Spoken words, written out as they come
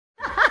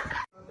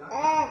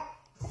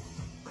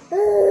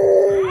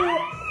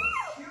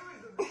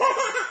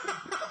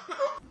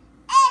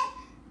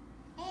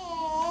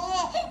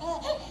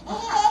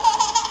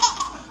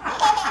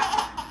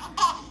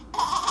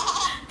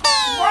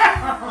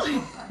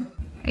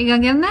you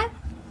gonna give him that?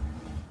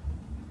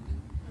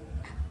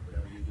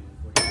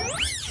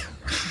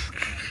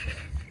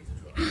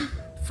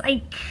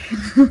 Psych.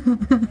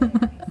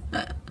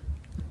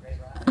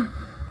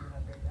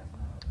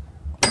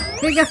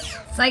 Here you go.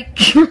 Psych.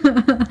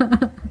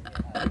 Here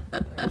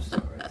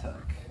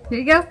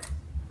you go.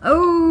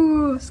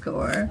 Oh,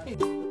 score.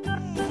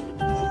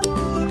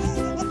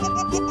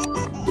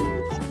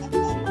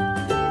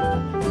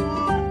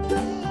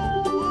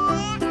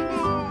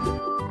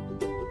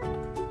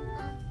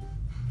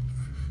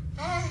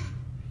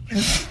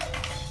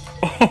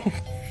 Oh,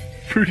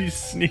 Fruity's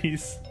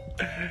sneeze.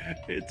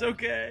 It's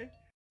okay.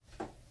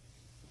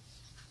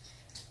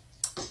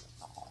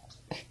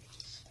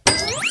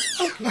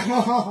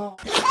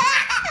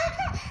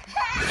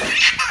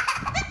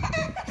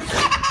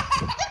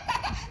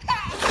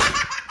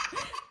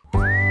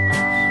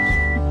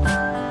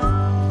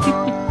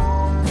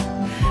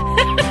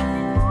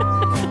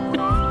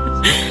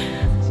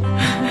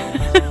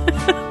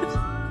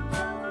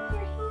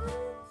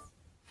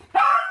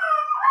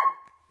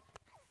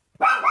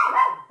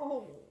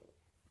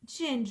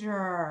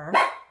 Ginger.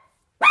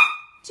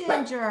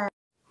 Ginger.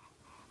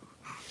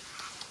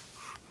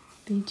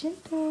 Be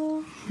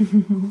gentle.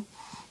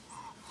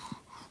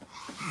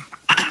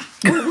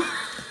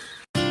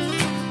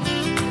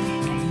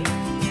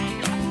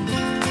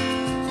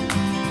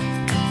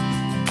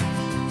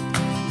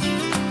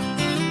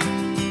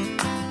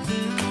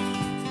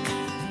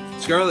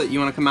 Scarlett, you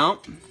want to come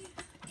out? You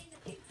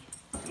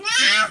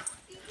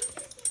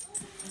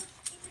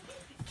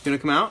want to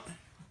come out?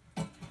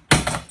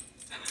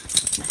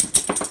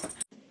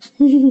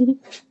 What are you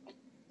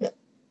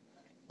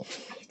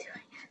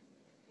doing?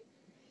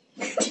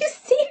 Did you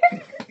see her?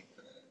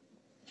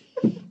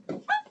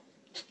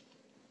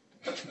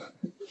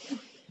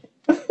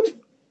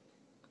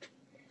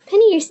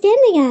 Penny, you're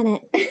standing on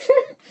it.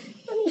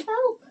 Let me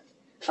help.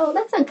 Oh,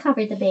 let's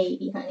uncover the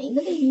baby, honey.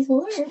 The baby's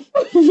warm.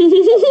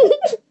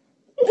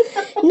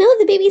 No,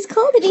 the baby's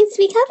cold. It needs to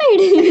be covered.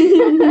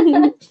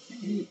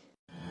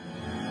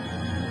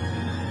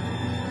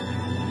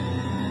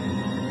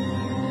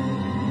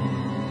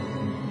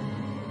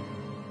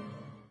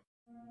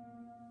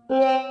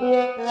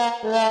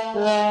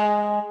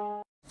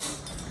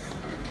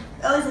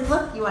 Oh, he's like,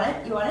 look, you want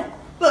it? You want it?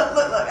 Look,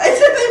 look, look. I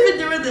said they've been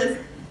doing this.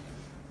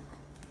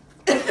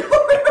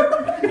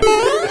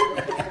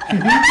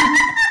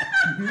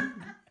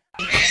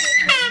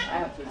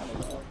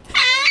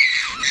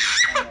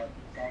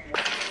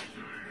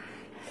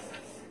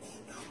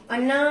 A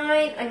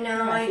 9, a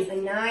 9, a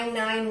 9,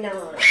 9, 9.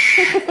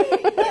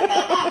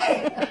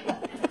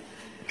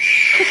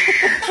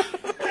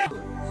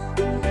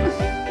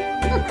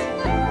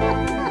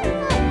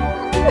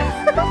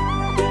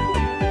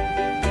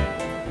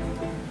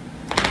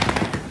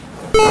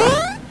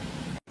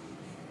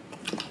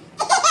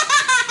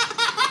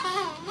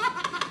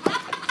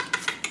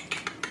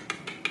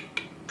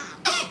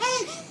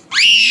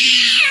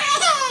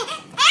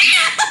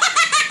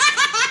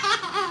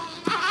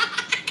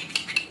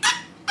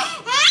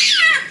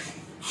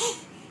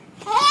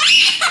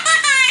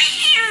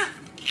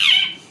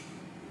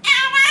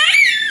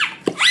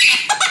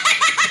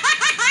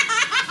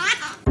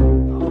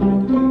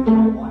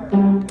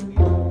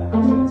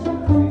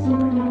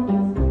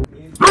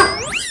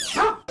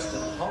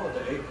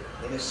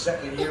 In his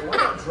second year, when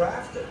he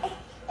drafted,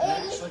 and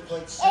actually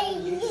played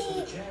 7 years for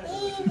the Jazz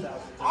in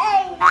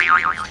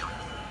 2013.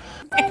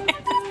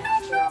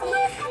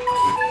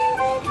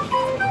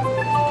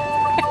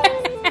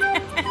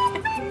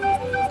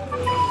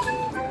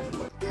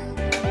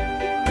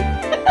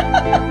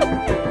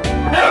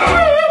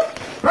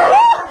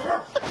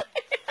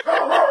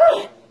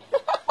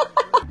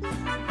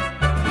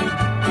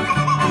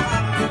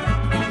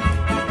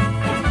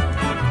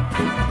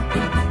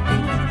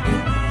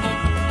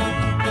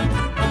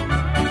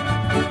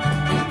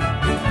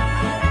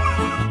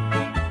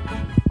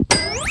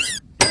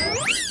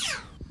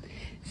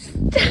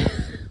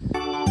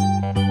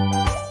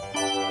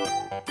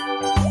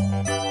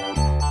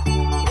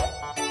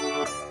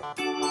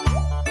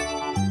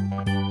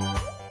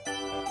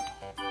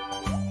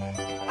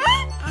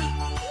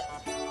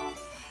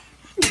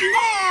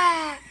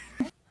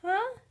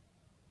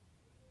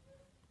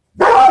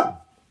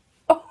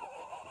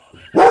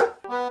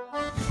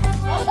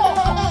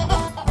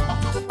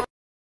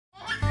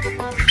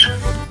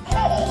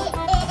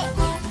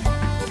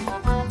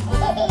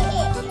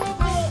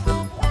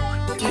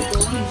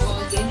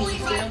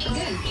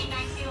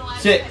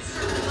 Sit.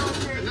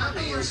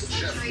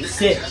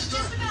 Sit.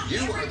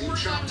 You are the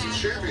Chopsy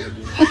champion.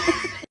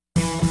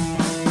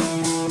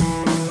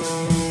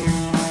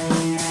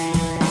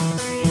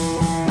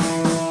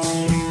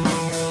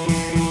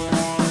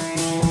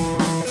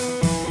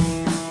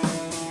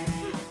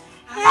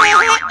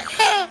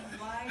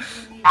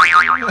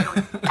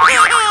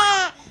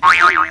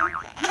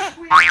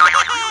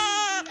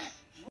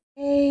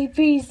 Hey,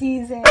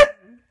 preseason.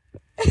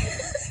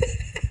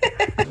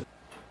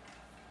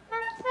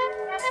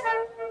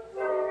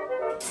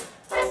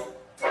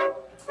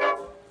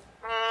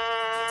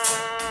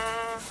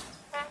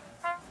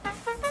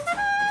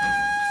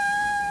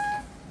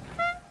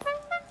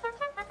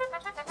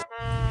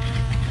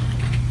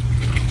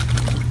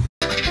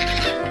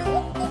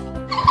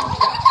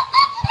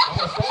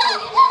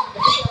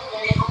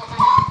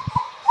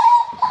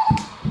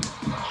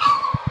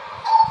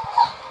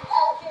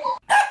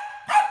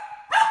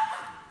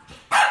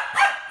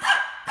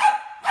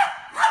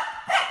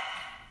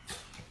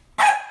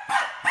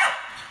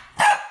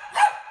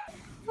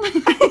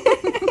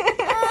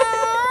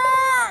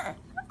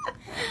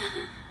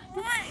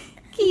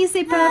 you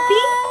say puppy?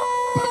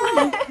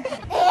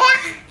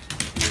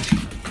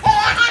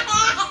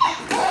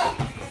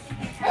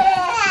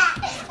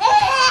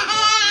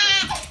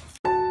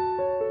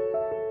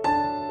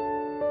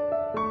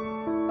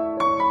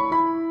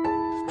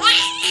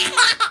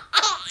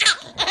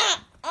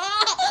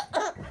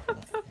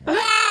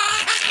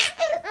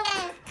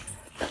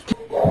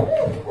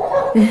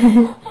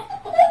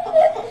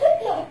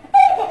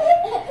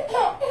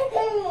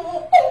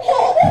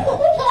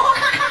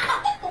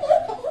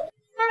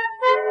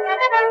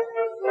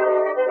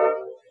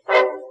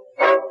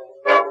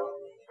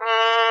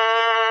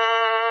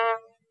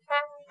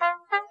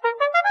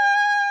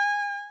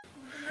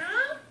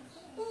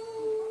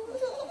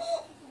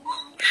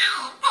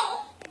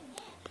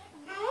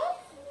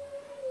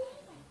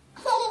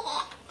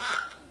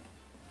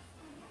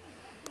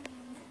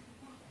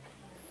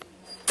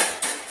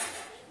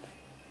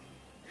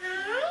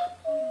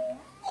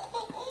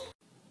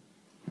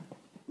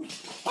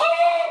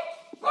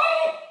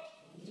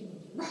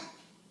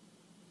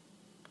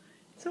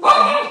 It's okay.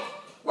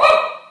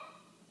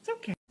 It's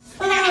okay.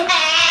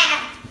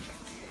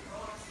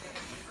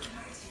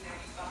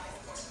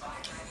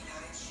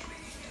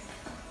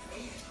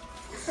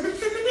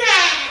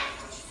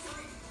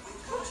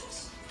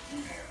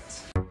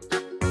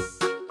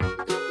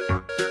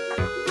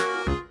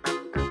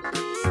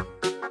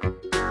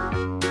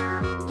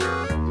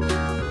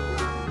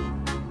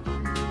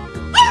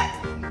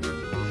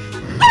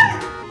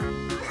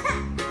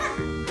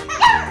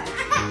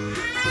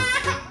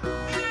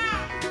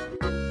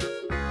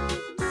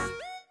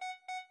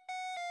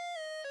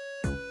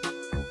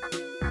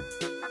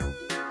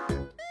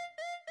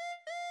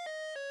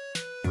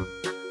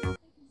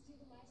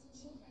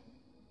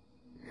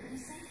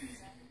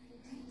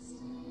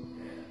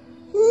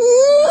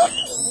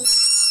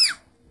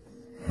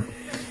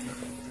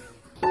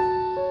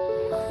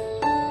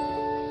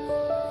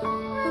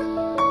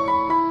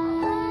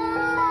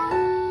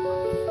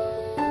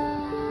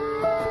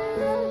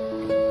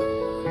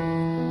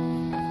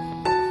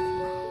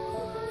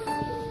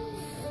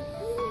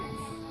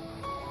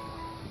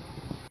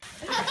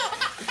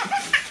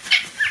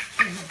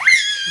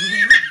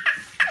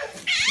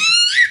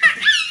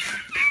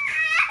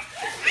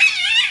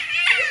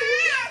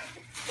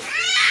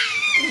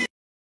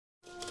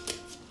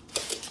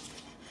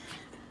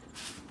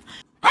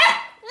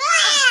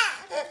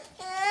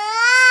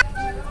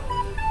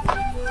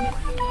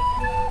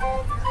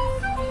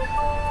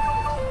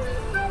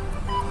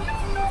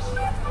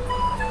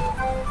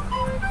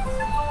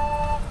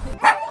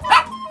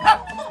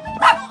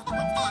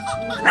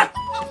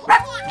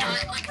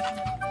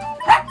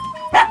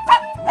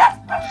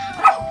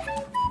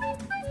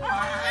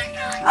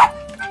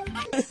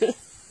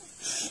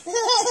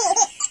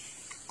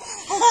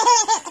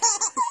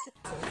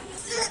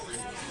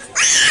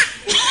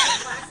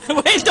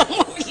 Wait, don't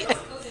move yet.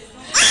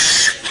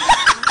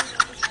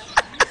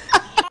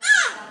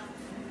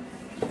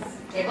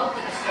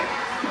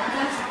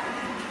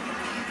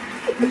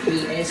 He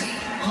is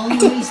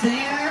always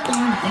there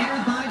or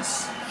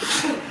thereabouts.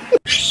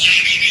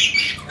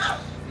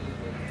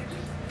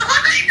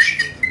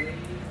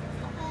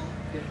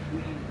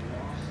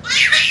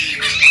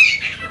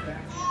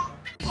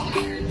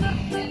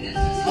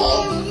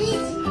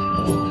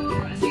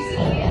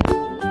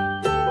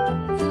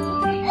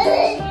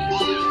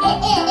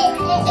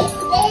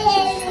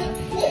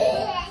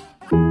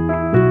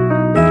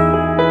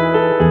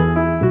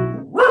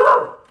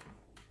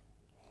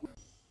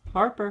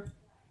 Harper.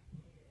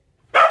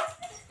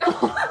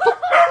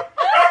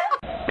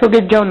 Go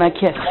give Joan that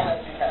kiss.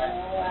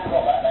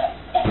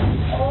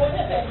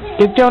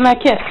 Give Joan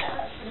that kiss.